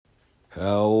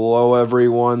Hello,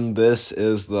 everyone. This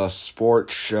is the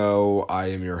Sports Show. I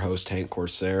am your host, Hank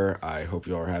Corsair. I hope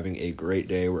you are having a great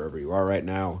day wherever you are right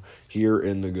now, here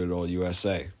in the good old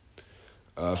USA.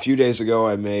 A few days ago,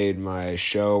 I made my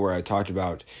show where I talked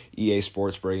about EA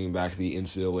Sports bringing back the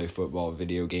NCAA Football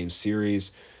video game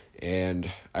series,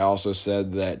 and I also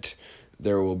said that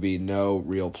there will be no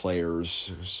real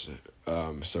players,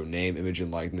 so name, image,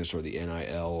 and likeness, or the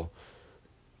NIL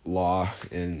law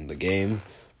in the game.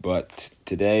 But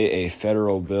today a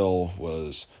federal bill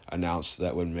was announced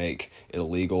that would make it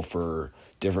illegal for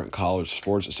different college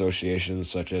sports associations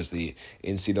such as the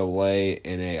NCAA,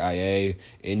 NAIA,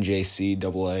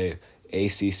 NJCAA,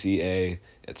 ACCA,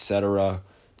 etc.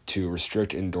 to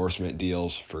restrict endorsement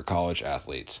deals for college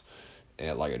athletes.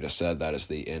 And like I just said, that is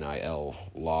the NIL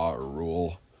law or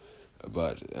rule.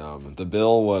 But the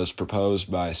bill was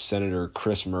proposed by Senator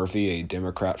Chris Murphy, a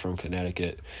Democrat from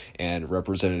Connecticut, and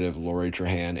Representative Lori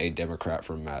Trahan, a Democrat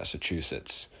from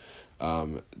Massachusetts.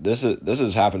 This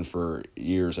has happened for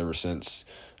years, ever since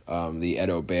the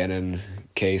Ed O'Bannon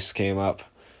case came up.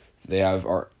 They have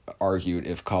argued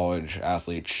if college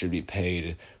athletes should be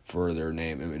paid for their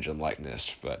name, image, and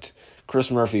likeness. But Chris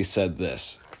Murphy said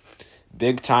this: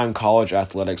 "Big-time college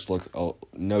athletics look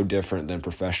no different than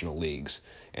professional leagues,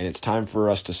 and it's time for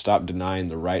us to stop denying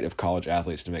the right of college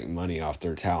athletes to make money off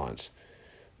their talents."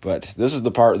 But this is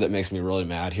the part that makes me really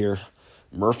mad here.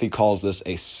 Murphy calls this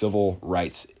a civil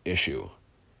rights issue.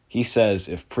 He says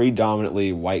if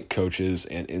predominantly white coaches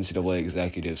and NCAA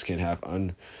executives can have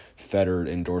unfettered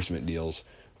endorsement deals,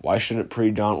 why shouldn't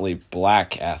predominantly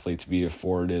black athletes be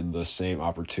afforded the same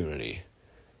opportunity?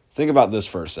 Think about this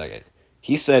for a second.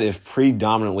 He said if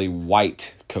predominantly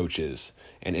white coaches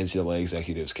and NCAA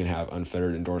executives can have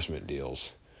unfettered endorsement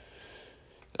deals.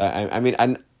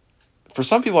 For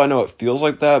some people I know it feels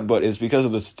like that, but it's because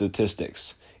of the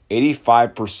statistics.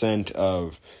 85%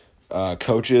 of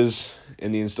coaches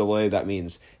in the NCAA, that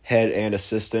means head and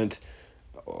assistant,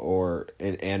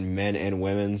 and men and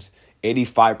women's,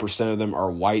 85% of them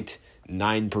are white,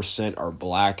 9% are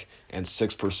black, and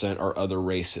 6% are other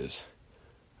races.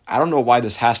 I don't know why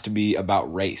this has to be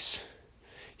about race.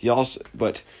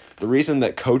 But the reason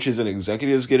that coaches and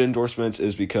executives get endorsements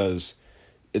is because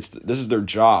this is their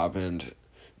job, and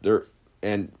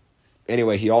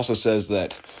anyway, he also says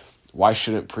that why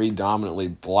shouldn't predominantly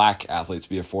black athletes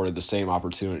be afforded the same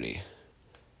opportunity?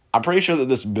 I'm pretty sure that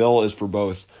this bill is for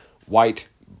both white,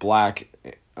 black,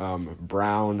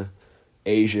 brown,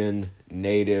 Asian,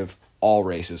 Native, all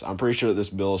races. I'm pretty sure that this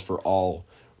bill is for all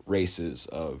races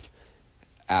of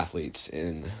athletes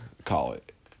in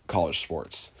college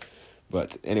sports.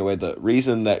 But anyway, the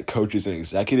reason that coaches and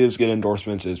executives get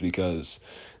endorsements is because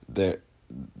they're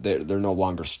no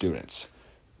longer students.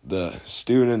 The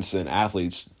students and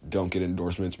athletes don't get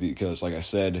endorsements because, like I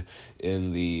said,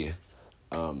 in the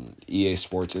EA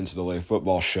Sports NCAA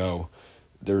Football show,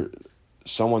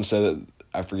 someone said that,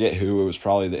 I forget who, it was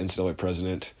probably the NCAA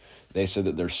president, they said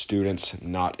that they're students,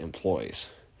 not employees.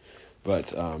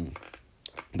 But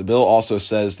the bill also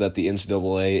says that the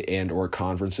NCAA and or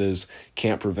conferences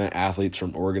can't prevent athletes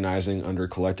from organizing under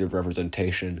collective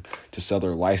representation to sell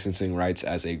their licensing rights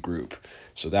as a group.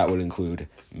 So that would include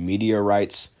media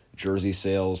rights, jersey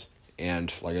sales,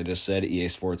 and like I just said, EA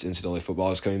Sports NCAA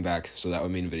Football is coming back, so that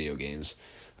would mean video games.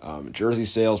 Jersey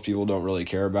sales people don't really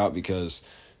care about because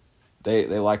they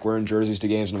like wearing jerseys to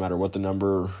games no matter what the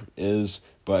number is.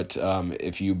 But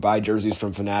if you buy jerseys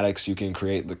from Fanatics, you can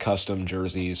create the custom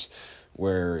jerseys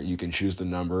where you can choose the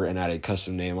number and add a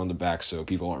custom name on the back, so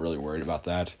people aren't really worried about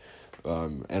that.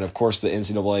 And of course, the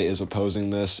NCAA is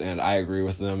opposing this, and I agree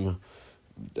with them.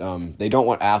 They don't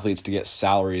want athletes to get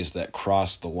salaries that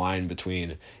cross the line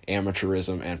between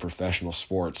amateurism and professional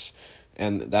sports,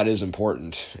 and that is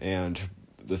important. And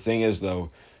the thing is, though,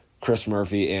 Chris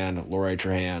Murphy and Lori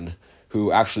Trahan,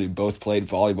 who actually both played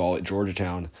volleyball at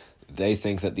Georgetown, they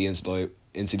think that the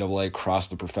NCAA crossed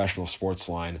the professional sports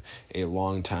line a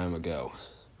long time ago.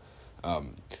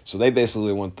 So they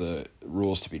basically want the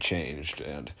rules to be changed,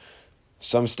 and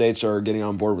some states are getting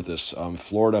on board with this.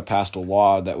 Florida passed a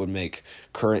law that would make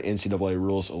current NCAA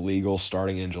rules illegal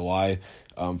starting in July.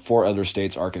 4 other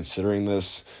states are considering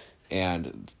this,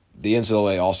 and the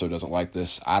NCAA also doesn't like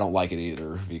this. I don't like it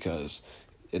either because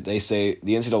the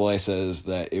NCAA says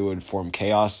that it would form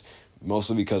chaos,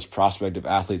 mostly because prospective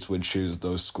athletes would choose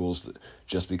those schools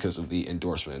just because of the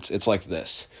endorsements. It's like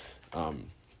this.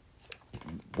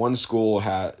 One school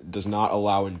does not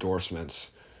allow endorsements,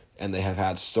 and they have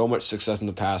had so much success in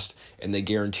the past, and they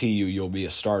guarantee you'll be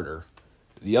a starter.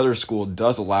 The other school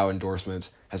does allow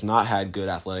endorsements, has not had good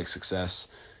athletic success,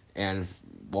 and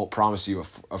won't promise you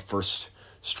a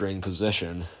first-string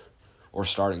position or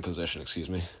starting position,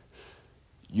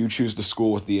 you choose the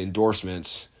school with the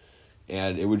endorsements,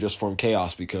 and it would just form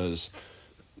chaos because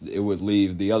it would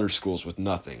leave the other schools with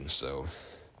nothing. So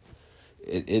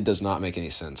it does not make any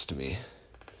sense to me.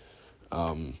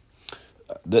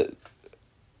 The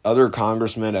other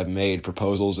congressmen have made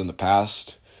proposals in the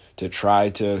past to try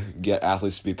to get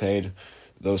athletes to be paid.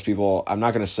 Those people, I'm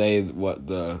not going to say what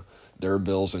their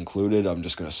bills included. I'm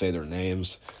just going to say their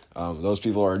names. Those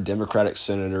people are Democratic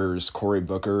Senators Cory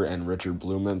Booker and Richard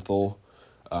Blumenthal,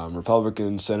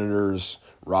 Republican Senators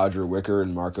Roger Wicker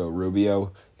and Marco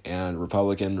Rubio, and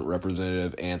Republican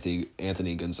Representative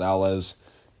Anthony Gonzalez.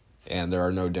 And there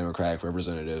are no Democratic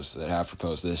representatives that have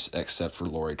proposed this except for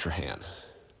Lori Trahan.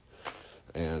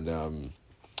 And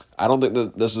I don't think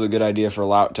that this is a good idea to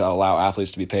allow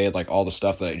athletes to be paid. Like all the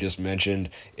stuff that I just mentioned,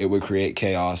 it would create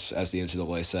chaos, as the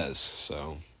NCAA says.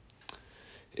 So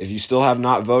if you still have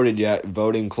not voted yet,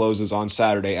 voting closes on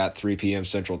Saturday at 3 p.m.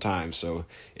 Central Time. So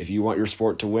if you want your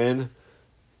sport to win,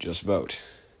 just vote.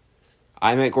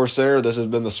 I'm Hank Corsair. This has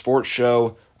been The Sports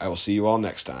Show. I will see you all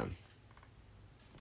next time.